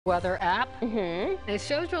Weather app. It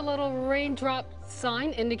shows you a little raindrop sign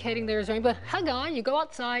indicating there's rain, but hang on, you go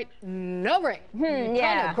outside, no rain.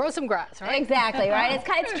 Yeah. Kind of grow some grass, right? Exactly, right?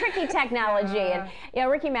 It's tricky technology, and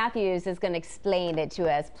Ricky Matthews is going to explain it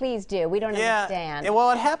to us. Please do. We don't understand. Well,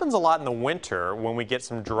 it happens a lot in the winter when we get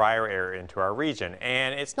some drier air into our region,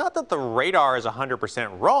 and it's not that the radar is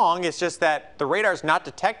 100% wrong. It's just that the radar is not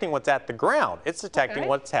detecting what's at the ground. It's detecting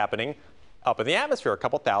what's happening up in the atmosphere, a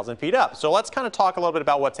couple thousand feet up. So let's kind of talk a little bit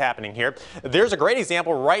about what's happening here. There's a great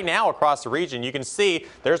example right now across the region. You can see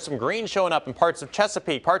there's some green showing up in parts of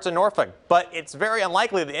Chesapeake, parts of Norfolk, but it's very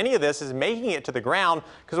unlikely that any of this is making it to the ground,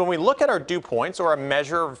 because when we look at our dew points, or a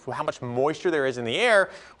measure of how much moisture there is in the air,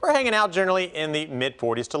 we're hanging out generally in the mid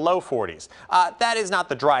 40s to low 40s. That is not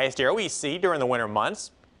the driest air we see during the winter months,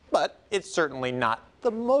 but it's certainly not the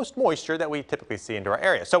most moisture that we typically see into our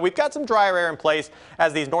area. So we've got some drier air in place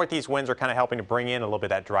as these northeast winds are kind of helping to bring in a little bit of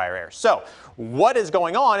that drier air. So what is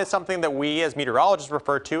going on is something that we as meteorologists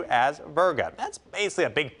refer to as Virga. That's basically a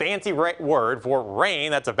big fancy word for rain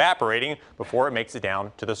that's evaporating before it makes it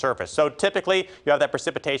down to the surface. So typically you have that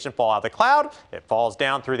precipitation fall out of the cloud, it falls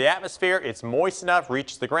down through the atmosphere, it's moist enough,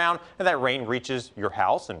 reaches the ground, and that rain reaches your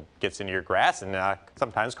house and gets into your grass and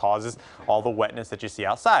sometimes causes all the wetness that you see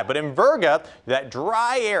outside. But in Virga, that dry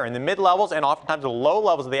air in the mid-levels and oftentimes the low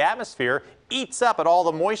levels of the atmosphere eats up at all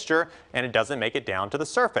the moisture, and it doesn't make it down to the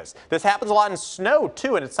surface. This happens a lot in snow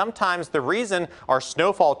too, and it's sometimes the reason our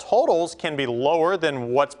snowfall totals can be lower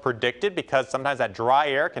than what's predicted, because sometimes that dry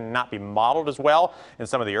air cannot be modeled as well in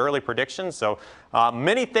some of the early predictions. So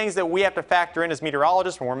many things that we have to factor in as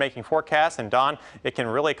meteorologists when we're making forecasts, and Don, it can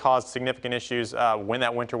really cause significant issues when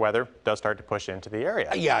that winter weather does start to push into the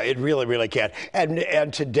area. Yeah, it really can.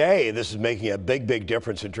 And today this is making a big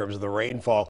difference in terms of the rainfall.